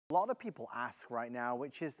A lot of people ask right now,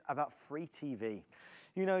 which is about free TV.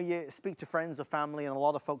 You know, you speak to friends or family, and a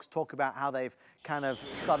lot of folks talk about how they've kind of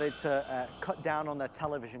started to cut down on their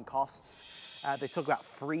television costs. They talk about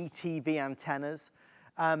free TV antennas.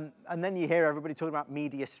 And then you hear everybody talking about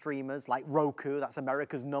media streamers like Roku, that's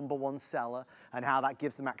America's #1 seller, and how that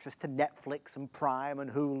gives them access to Netflix and Prime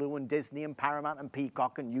and Hulu and Disney and Paramount and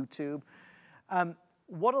Peacock and YouTube.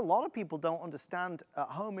 What a lot of people don't understand at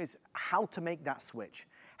home is how to make that switch,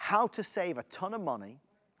 how to save a ton of money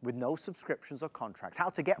with no subscriptions or contracts, how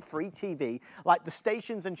to get free TV, like the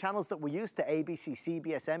stations and channels that we're used to, ABC,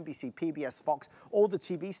 CBS, NBC, PBS, Fox, all the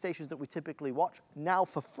TV stations that we typically watch, now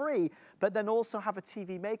for free, but then also have a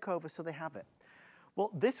TV makeover so they have it.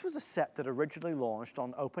 Well, this was a set that originally launched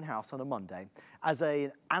on Open House on a Monday as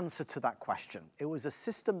an answer to that question. It was a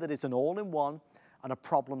system that is an all-in-one and a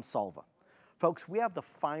problem solver. Folks, we have the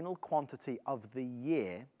final quantity of the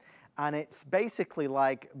year, and it's basically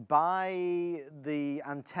like buy the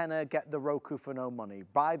antenna, get the Roku for no money.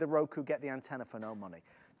 Buy the Roku, get the antenna for no money.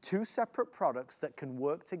 Two separate products that can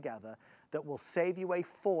work together that will save you a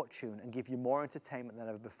fortune and give you more entertainment than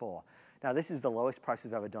ever before. Now, this is the lowest price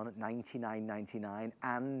we've ever done at $99.99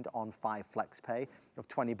 and on 5 FlexPay of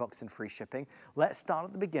 $20 in free shipping. Let's start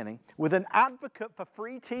at the beginning with an advocate for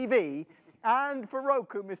free TV and for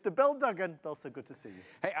Roku, Mr. Bill Duggan. Bill, so good to see you.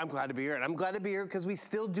 Hey, I'm glad to be here, and I'm glad to be here because we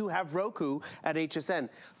still do have Roku at HSN.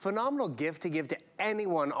 Phenomenal gift to give to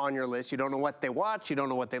anyone on your list. You don't know what they watch, you don't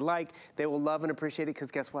know what they like. They will love and appreciate it because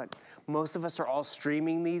guess what? Most of us are all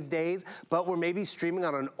streaming these days, but we're maybe streaming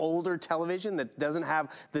on an older television that doesn't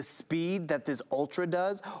have the speed that this Ultra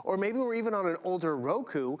does, or maybe we're even on an older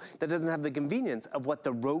Roku that doesn't have the convenience of what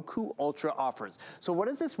the Roku Ultra offers. So what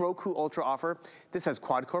does this Roku Ultra offer? This has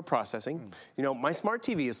quad-core processing. You know, my smart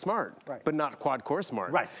TV is smart, but not quad-core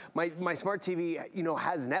smart. My smart TV, you know,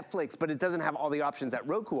 has Netflix, but it doesn't have all the options that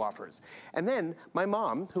Roku offers. And then my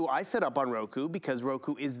mom, who I set up on Roku because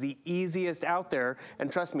Roku is the easiest out there, and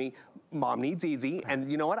trust me, mom needs easy, and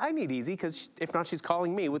you know what? I need easy because if not, she's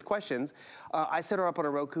calling me with questions. I set her up on a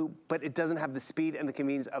Roku, but it doesn't have the speed and the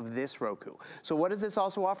convenience of this Roku. So what does this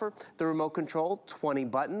also offer? The remote control, 20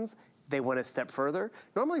 buttons. They went a step further.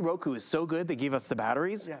 Normally Roku is so good, they give us the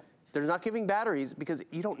batteries. They're not giving batteries because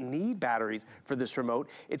you don't need batteries for this remote.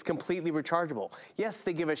 It's completely rechargeable. Yes,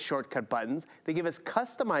 they give us shortcut buttons. They give us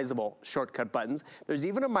customizable shortcut buttons. There's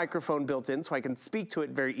even a microphone built in so I can speak to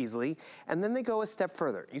it very easily. And then they go a step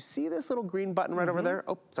further. You see this little green button right over there?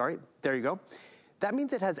 Oh, sorry, there you go. That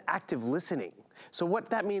means it has active listening. So what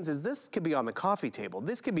that means is this could be on the coffee table.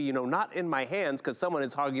 This could be, you know, not in my hands because someone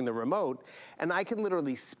is hogging the remote. And I can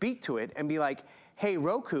literally speak to it and be like, hey,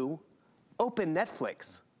 Roku, open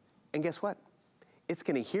Netflix. And guess what? It's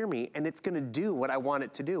gonna hear me and it's gonna do what I want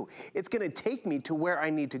it to do. It's gonna take me to where I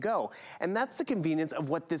need to go. And that's the convenience of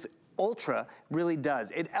what this Ultra really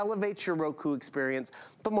does. It elevates your Roku experience,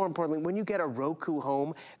 but more importantly, when you get a Roku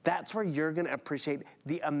home, that's where you're gonna appreciate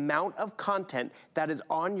the amount of content that is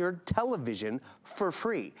on your television for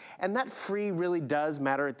free. And that free really does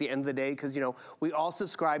matter at the end of the day because, you know, we all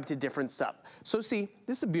subscribe to different stuff. So see,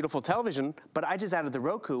 this is a beautiful television, but I just added the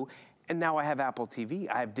Roku, and now I have Apple TV,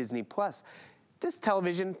 I have Disney Plus. This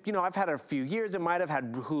television, you know, I've had it a few years. It might have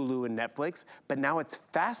had Hulu and Netflix, but now it's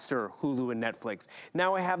faster Hulu and Netflix.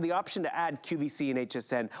 Now I have the option to add QVC and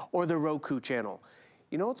HSN or the Roku Channel.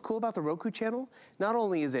 You know what's cool about the Roku Channel? Not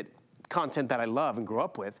only is it content that I love and grew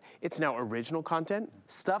up with, it's now original content,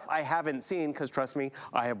 stuff I haven't seen, because trust me,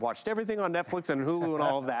 I have watched everything on Netflix and Hulu and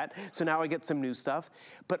all of that, so now I get some new stuff.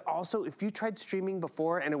 But also, if you tried streaming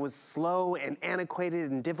before and it was slow and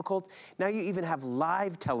antiquated and difficult, now you even have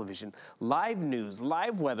live television, live news,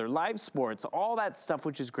 live weather, live sports, all that stuff,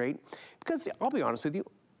 which is great. Because I'll be honest with you,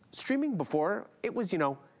 streaming before, it was, you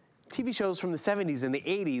know, TV shows from the 70s and the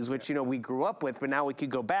 80s, which, you know, we grew up with, but now we could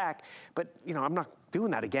go back. But, you know, I'm not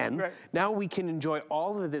doing that again. Now we can enjoy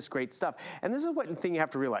all of this great stuff. And this is one thing you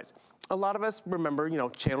have to realize. A lot of us remember, you know,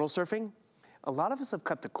 channel surfing. A lot of us have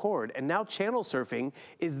cut the cord, and now channel surfing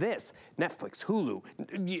is this: Netflix, Hulu,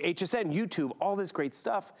 HSN, YouTube, all this great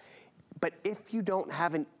stuff. But if you don't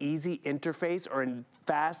have an easy interface or a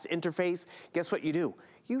fast interface, guess what you do?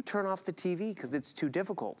 You turn off the TV because it's too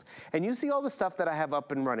difficult. And you see all the stuff that I have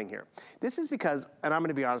up and running here. This is because, and I'm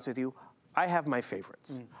gonna be honest with you, I have my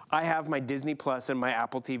favorites. I have my Disney Plus and my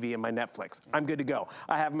Apple TV and my Netflix. I'm good to go.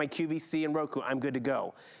 I have my QVC and Roku. I'm good to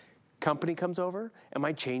go. Company comes over, am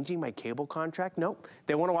I changing my cable contract? Nope.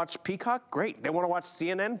 They wanna watch Peacock? Great. They wanna watch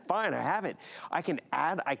CNN? Fine, I have it. I can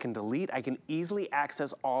add, I can delete, I can easily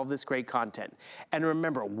access all this great content. And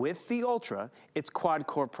remember, with the Ultra, it's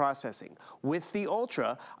quad-core processing. With the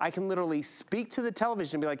Ultra, I can literally speak to the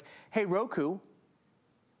television and be like, hey, Roku,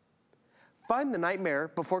 Find The Nightmare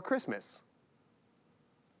Before Christmas.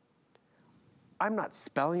 I'm not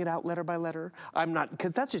spelling it out letter by letter. I'm not,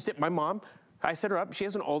 because that's just it. My mom, I set her up, she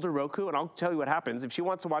has an older Roku, and I'll tell you what happens. If she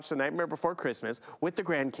wants to watch The Nightmare Before Christmas with the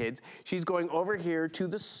grandkids, she's going over here to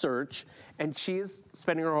the search, and she is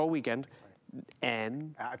spending her whole weekend,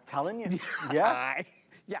 and... I'm telling you, yeah.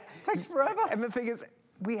 Yeah. It takes forever. And the thing is,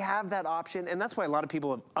 we have that option, and that's why a lot of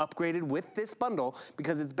people have upgraded with this bundle,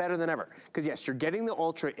 because it's better than ever. Because yes, you're getting the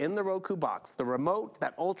Ultra in the Roku box, the remote,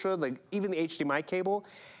 that Ultra, even the HDMI cable,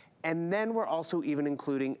 and then we're also even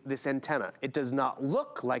including this antenna. It does not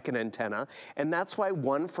look like an antenna, and that's why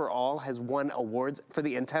OneForAll has won awards for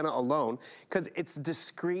the antenna alone, because it's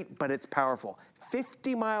discreet, but it's powerful.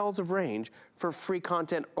 50 miles of range for free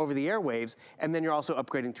content over the airwaves, and then you're also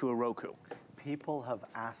upgrading to a Roku. People have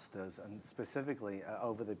asked us, and specifically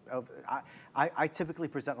I typically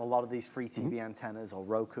present a lot of these free TV antennas or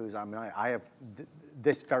Rokus. I mean, I have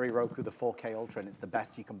this very Roku, the 4K Ultra, and it's the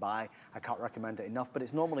best you can buy. I can't recommend it enough, but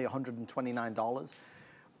it's normally $129.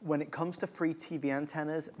 When it comes to free TV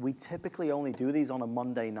antennas, we typically only do these on a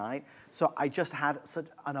Monday night. So I just had such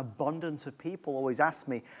an abundance of people always ask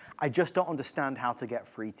me, I just don't understand how to get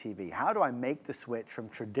free TV. How do I make the switch from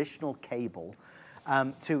traditional cable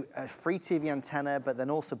to a free TV antenna, but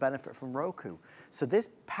then also benefit from Roku? So this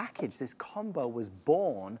package, this combo, was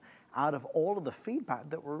born out of all of the feedback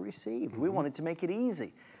that we received. We wanted to make it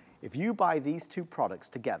easy. If you buy these two products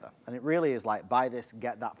together, and it really is like buy this,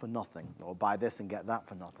 get that for nothing, or buy this and get that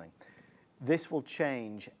for nothing, this will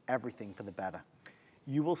change everything for the better.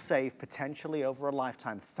 You will save potentially over a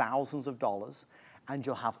lifetime thousands of dollars, and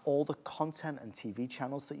you'll have all the content and TV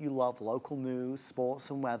channels that you love, local news,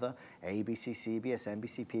 sports and weather, ABC, CBS,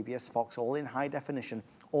 NBC, PBS, Fox, all in high definition,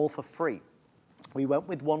 all for free. We went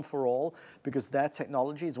with OneForAll because their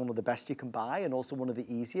technology is one of the best you can buy and also one of the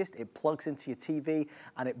easiest. It plugs into your TV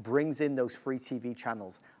and it brings in those free TV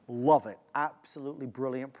channels. Love it. Absolutely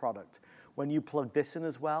brilliant product. When you plug this in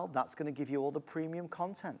as well, that's going to give you all the premium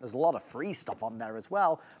content. There's a lot of free stuff on there as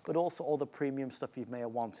well, but also all the premium stuff you may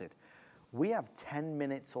have wanted. We have 10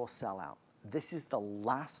 minutes or sell out. This is the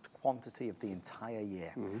last quantity of the entire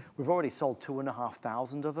year. We've already sold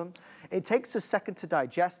 2,500 of them. It takes a second to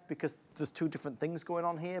digest because there's two different things going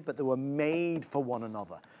on here, but they were made for one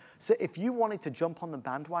another. So if you wanted to jump on the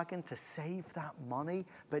bandwagon to save that money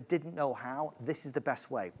but didn't know how, this is the best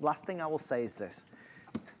way. Last thing I will say is this.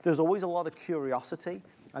 There's always a lot of curiosity,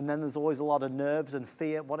 and then there's always a lot of nerves and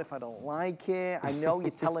fear. What if I don't like it? I know you're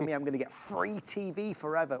telling me I'm going to get free TV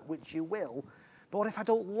forever, which you will. But what if I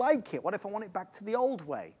don't like it? What if I want it back to the old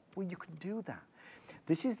way? Well, you can do that.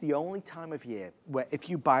 This is the only time of year where if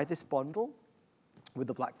you buy this bundle with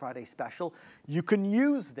the Black Friday special, you can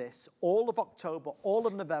use this all of October, all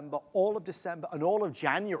of November, all of December, and all of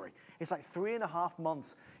January. It's like 3.5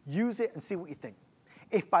 months. Use it and see what you think.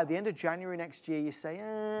 If by the end of January next year you say,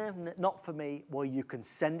 not for me, well, you can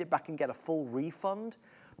send it back and get a full refund,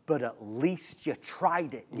 but at least you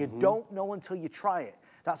tried it. You don't know until you try it.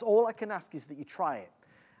 That's all I can ask is that you try it.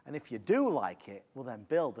 And if you do like it, well then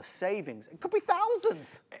Bill, the savings, it could be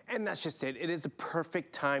thousands. And that's just it. It is a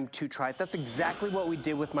perfect time to try it. That's exactly what we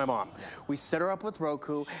did with my mom. We set her up with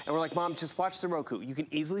Roku, and we're like, Mom, just watch the Roku. You can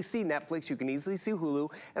easily see Netflix, you can easily see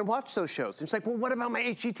Hulu, and watch those shows. And she's like, well, what about my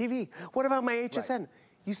HGTV? What about my HSN? Right.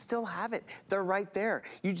 You still have it. They're right there.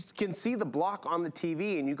 You just can see the block on the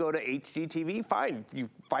TV, and you go to HGTV, fine. You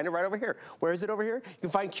find it right over here. Where is it over here? You can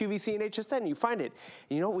find QVC and HSN, you find it.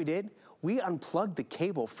 And you know what we did? We unplugged the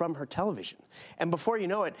cable from her television. And before you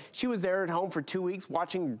know it, she was there at home for 2 weeks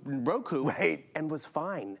watching Roku and was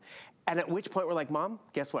fine. And at which point we're like, Mom,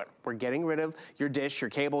 guess what? We're getting rid of your dish,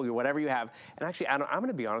 your cable, your whatever you have. And actually, I'm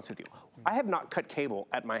gonna be honest with you. I have not cut cable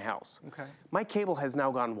at my house. Okay. My cable has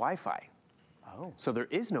now gone Wi-Fi. Oh. So there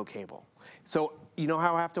is no cable. So you know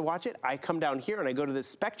how I have to watch it? I come down here and I go to this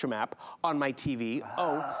Spectrum app on my TV.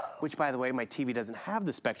 Which by the way, my TV doesn't have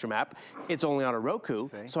the Spectrum app. It's only on a Roku.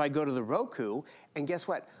 So I go to the Roku, and guess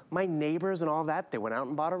what? My neighbors and all that, they went out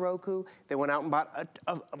and bought a Roku. They went out and bought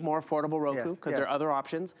a more affordable Roku because there are other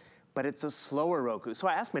options. But it's a slower Roku. So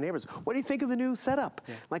I asked my neighbors, what do you think of the new setup?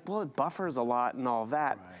 Like, well, it buffers a lot and all of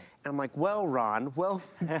that. And I'm like, well, Ron, well,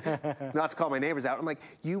 not to call my neighbors out, I'm like,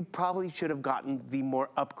 you probably should have gotten the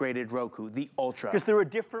more upgraded Roku, the Ultra. Because there are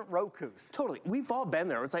different Rokus. Totally. We've all been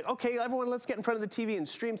there. It's like, okay, everyone, let's get in front of the TV and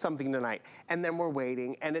stream something tonight. And then we're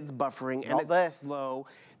waiting, and it's buffering, and it's slow.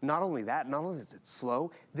 Not only that, not only is it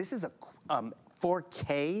slow, this is a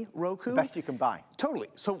 4K Roku. It's the best you can buy. Totally.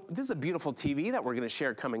 So this is a beautiful TV that we're going to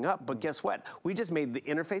share coming up, but guess what? We just made the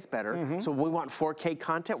interface better. So we want 4K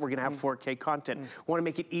content, we're going to have 4K content. We want to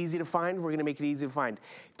make it easy to find, we're going to make it easy to find.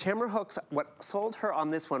 Tamara Hooks, what sold her on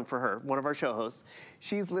this one for her, one of our show hosts,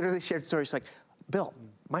 she's literally shared stories. She's like, Bill,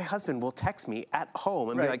 my husband will text me at home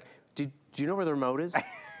and be like, do you know where the remote is?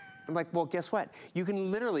 I'm like, well, guess what? You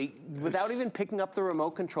can literally, without even picking up the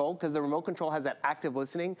remote control, because the remote control has that active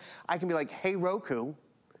listening, I can be like, hey, Roku,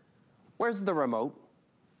 where's the remote?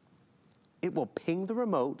 It will ping the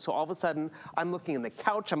remote. So all of a sudden, I'm looking in the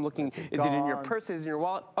couch, I'm looking, is it in your purse, is it in your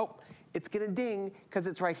wallet? Oh, it's gonna ding, because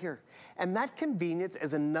it's right here. And that convenience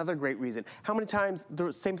is another great reason. How many times,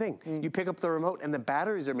 the same thing, you pick up the remote and the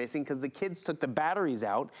batteries are missing because the kids took the batteries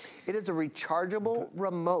out. It is a rechargeable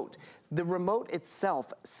remote. The remote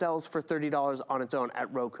itself sells for $30 on its own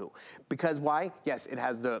at Roku. Because why? Yes, it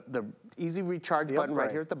has the easy recharge button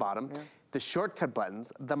right here at the bottom, the shortcut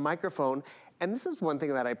buttons, the microphone, and this is one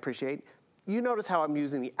thing that I appreciate. You notice how I'm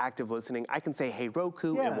using the active listening. I can say, hey,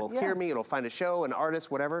 Roku, it will hear me, it'll find a show, an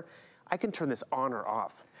artist, whatever. I can turn this on or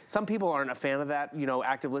off. Some people aren't a fan of that, you know,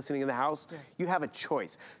 active listening in the house. You have a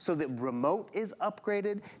choice. So the remote is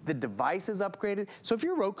upgraded, the device is upgraded. So if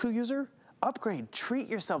you're a Roku user, upgrade, treat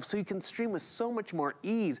yourself so you can stream with so much more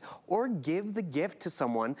ease, or give the gift to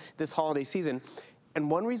someone this holiday season.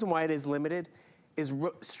 And one reason why it is limited is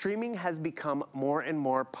streaming has become more and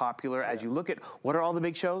more popular. As you look at what are all the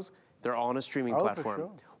big shows, they're all on a streaming platform. For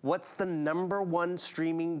sure. What's the #1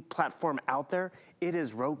 streaming platform out there? It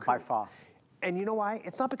is Roku. By far. And you know why?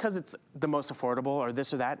 It's not because it's the most affordable or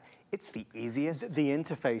this or that. It's the easiest. The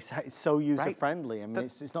interface is so user-friendly. I mean,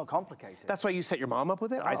 it's not complicated. That's why you set your mom up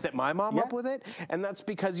with it. I set my mom up with it. And that's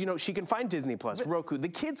because, you know, she can find Disney Plus, Roku. The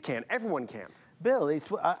kids can. Everyone can. Bill,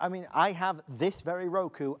 I mean, I have this very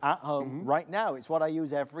Roku at home right now. It's what I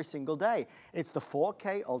use every single day. It's the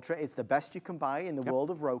 4K Ultra. It's the best you can buy in the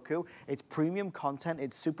world of Roku. It's premium content.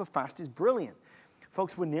 It's super fast. It's brilliant.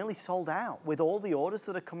 Folks, we're nearly sold out. With all the orders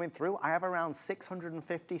that are coming through, I have around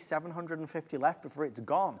 650, 750 left before it's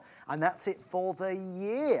gone. And that's it for the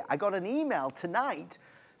year. I got an email tonight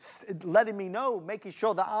letting me know, making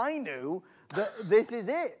sure that I knew that this is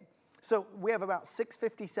it. So we have about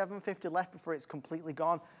 650, 750 left before it's completely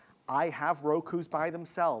gone. I have Rokus by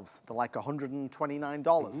themselves. They're like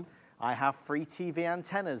 $129. I have free TV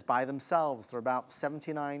antennas by themselves. They're about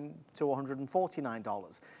 $79 to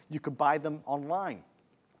 $149. You can buy them online.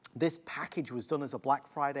 This package was done as a Black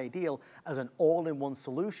Friday deal, as an all-in-one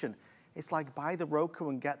solution. It's like buy the Roku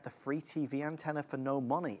and get the free TV antenna for no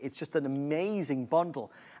money. It's just an amazing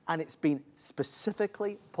bundle. And it's been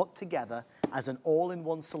specifically put together as an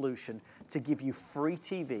all-in-one solution to give you free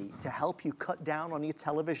TV, to help you cut down on your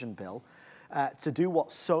television bill, to do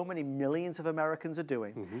what so many millions of Americans are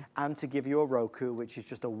doing, and to give you a Roku, which is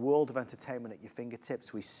just a world of entertainment at your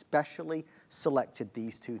fingertips. We specially selected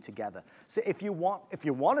these two together. So if you want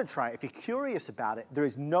to try it, if you're curious about it, there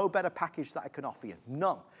is no better package that I can offer you.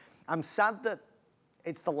 None. I'm sad that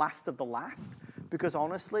it's the last of the last, because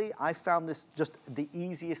honestly, I found this just the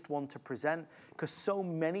easiest one to present, because so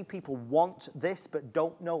many people want this but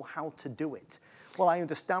don't know how to do it. Well, I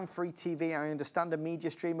understand free TV, I understand a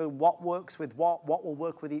media streamer, what works with what will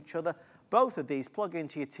work with each other. Both of these plug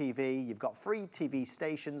into your TV, you've got free TV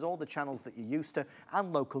stations, all the channels that you're used to,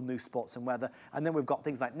 and local news, sports, and weather. And then we've got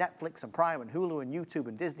things like Netflix and Prime and Hulu and YouTube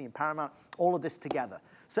and Disney and Paramount, all of this together.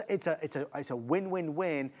 So it's a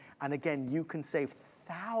win-win-win, and again, you can save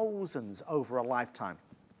thousands over a lifetime.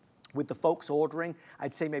 With the folks ordering,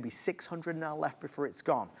 I'd say maybe 600 now left before it's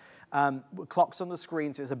gone. Clock's on the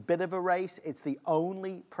screen, so it's a bit of a race. It's the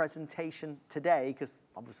only presentation today, because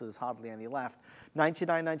obviously there's hardly any left.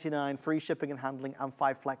 $99.99, free shipping and handling, and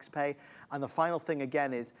 5 flex pay. And the final thing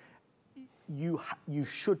again is, you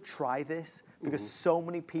should try this, because so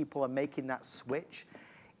many people are making that switch.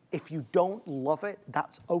 If you don't love it,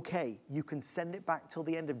 that's okay. You can send it back till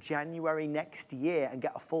the end of January next year and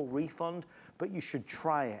get a full refund, but you should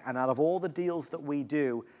try it. And out of all the deals that we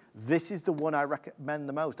do, this is the one I recommend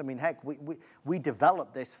the most. I mean, heck, we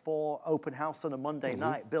developed this for Open House on a Monday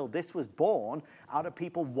night. Bill, this was born out of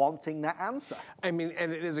people wanting that answer. I mean,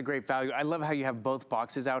 and it is a great value. I love how you have both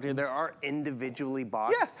boxes out here. There are individually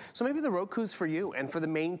boxed. Yes. So maybe the Roku's for you and for the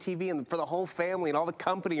main TV and for the whole family and all the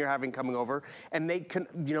company you're having coming over, and they can,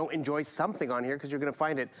 you know, enjoy something on here because you're going to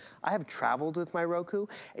find it. I have traveled with my Roku,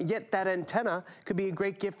 and yet that antenna could be a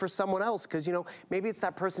great gift for someone else because, you you know, maybe it's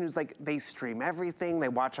that person who's like, they stream everything, they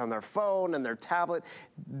watch on their phone and their tablet.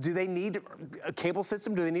 Do they need a cable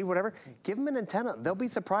system? Do they need whatever? Give them an antenna. They'll be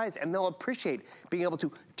surprised and they'll appreciate being able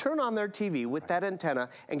to turn on their TV with that antenna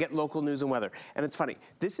and get local news and weather. And it's funny,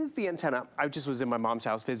 this is the antenna. I just was in my mom's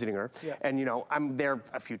house visiting her, and you know, I'm there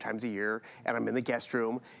a few times a year and I'm in the guest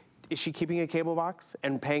room. Is she keeping a cable box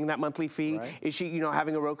and paying that monthly fee? Right. Is she, you know,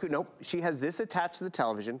 having a Roku? Nope. She has this attached to the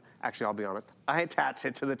television. Actually, I'll be honest. I attach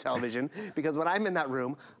it to the television because when I'm in that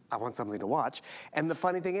room, I want something to watch. And the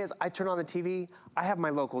funny thing is, I turn on the TV, I have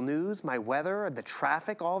my local news, my weather, the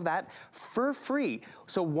traffic, all of that for free.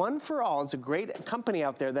 So OneForAll is a great company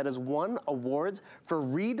out there that has won awards for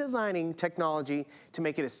redesigning technology to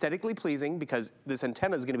make it aesthetically pleasing, because this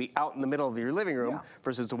antenna is going to be out in the middle of your living room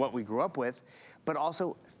versus to what we grew up with. But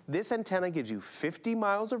also, this antenna gives you 50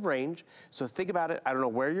 miles of range. So think about it. I don't know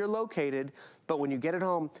where you're located, but when you get it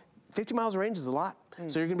home, 50 miles of range is a lot.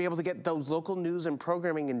 So you're gonna be able to get those local news and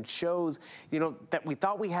programming and shows, you know, that we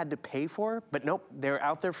thought we had to pay for, but nope, they're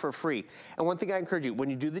out there for free. And one thing I encourage you, when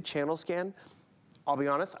you do the channel scan, I'll be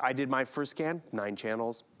honest, I did my first scan, 9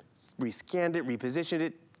 channels, rescanned it, repositioned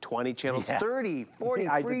it, 20 channels, 30, 40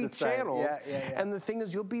 free channels. And the thing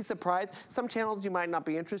is, you'll be surprised. Some channels you might not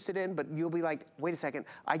be interested in, but you'll be like, wait a second,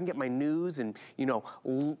 I can get my news and, you know,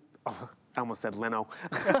 I almost said Leno.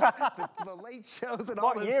 the late shows and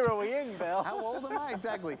all this. What year are we in, Bill? How old am I?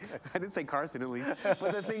 Exactly. I didn't say Carson, at least.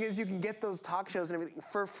 But the thing is, you can get those talk shows and everything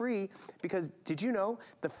for free because, did you know,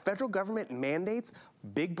 the federal government mandates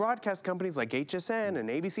big broadcast companies like HSN and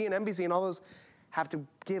ABC and NBC and all those have to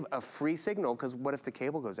give a free signal, because what if the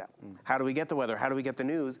cable goes out? How do we get the weather? How do we get the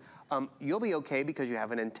news? You'll be okay because you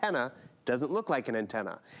have an antenna. Doesn't look like an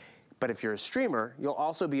antenna. But if you're a streamer, you'll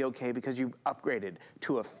also be okay because you've upgraded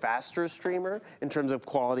to a faster streamer in terms of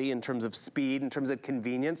quality, in terms of speed, in terms of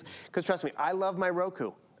convenience. Because trust me, I love my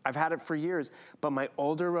Roku. I've had it for years, but my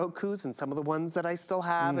older Rokus and some of the ones that I still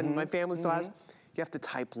have and my family still has, you have to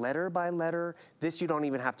type letter by letter. This you don't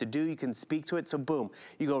even have to do. You can speak to it. So boom,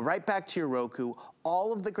 you go right back to your Roku,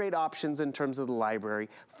 all of the great options in terms of the library,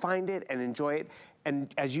 find it and enjoy it.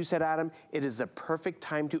 And as you said, Adam, it is a perfect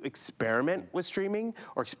time to experiment with streaming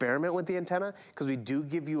or experiment with the antenna, because we do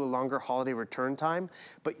give you a longer holiday return time,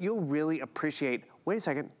 but you'll really appreciate, wait a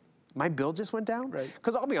second, my bill just went down?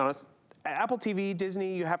 Because I'll be honest, Apple TV,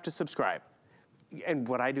 Disney, you have to subscribe. And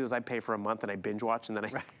what I do is I pay for a month and I binge watch and then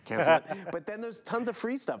I cancel it. But then there's tons of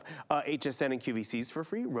free stuff. HSN and QVC's for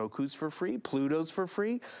free, Roku's for free, Pluto's for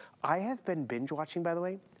free. I have been binge watching, by the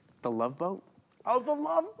way, The Love Boat. Oh, The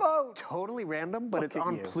Love Boat! Totally random, but it's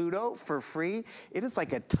on Pluto for free. It is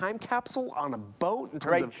like a time capsule on a boat in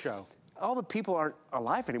terms of... Great show. All the people aren't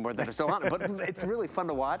alive anymore that are still on it, but it's really fun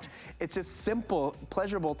to watch. It's just simple,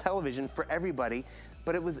 pleasurable television for everybody.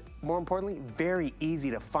 But it was, more importantly, very easy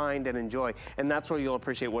to find and enjoy. And that's where you'll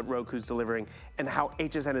appreciate what Roku's delivering and how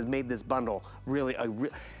HSN has made this bundle really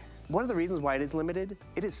one of the reasons why it is limited,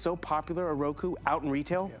 it is so popular, a Roku, out in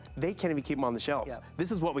retail, they can't even keep them on the shelves.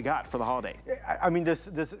 This is what we got for the holiday. I mean, there's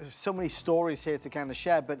so many stories here to kind of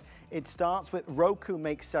share, but it starts with Roku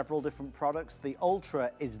makes several different products. The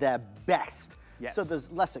Ultra is their best. So there's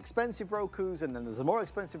less expensive Rokus, and then there's a more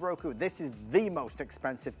expensive Roku. This is the most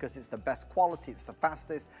expensive because it's the best quality, it's the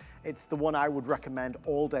fastest, it's the one I would recommend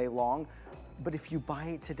all day long. But if you buy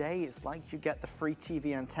it today, it's like you get the free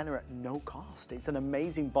TV antenna at no cost. It's an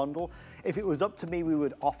amazing bundle. If it was up to me, we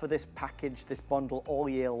would offer this package, this bundle all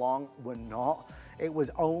year long. We're not. It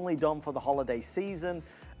was only done for the holiday season.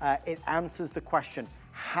 It answers the question,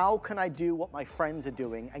 how can I do what my friends are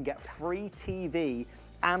doing and get free TV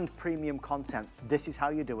and premium content? This is how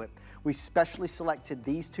you do it. We specially selected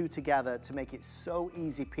these two together to make it so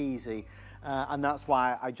easy peasy. And that's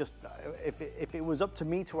why I just, if it was up to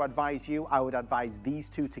me to advise you, I would advise these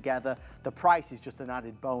two together. The price is just an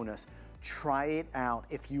added bonus. Try it out.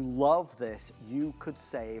 If you love this, you could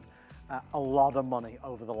save a lot of money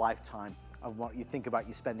over the lifetime of what you think about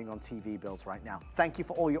you spending on TV bills right now. Thank you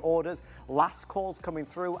for all your orders. Last call's coming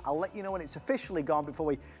through. I'll let you know when it's officially gone before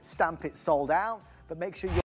we stamp it sold out, but make sure you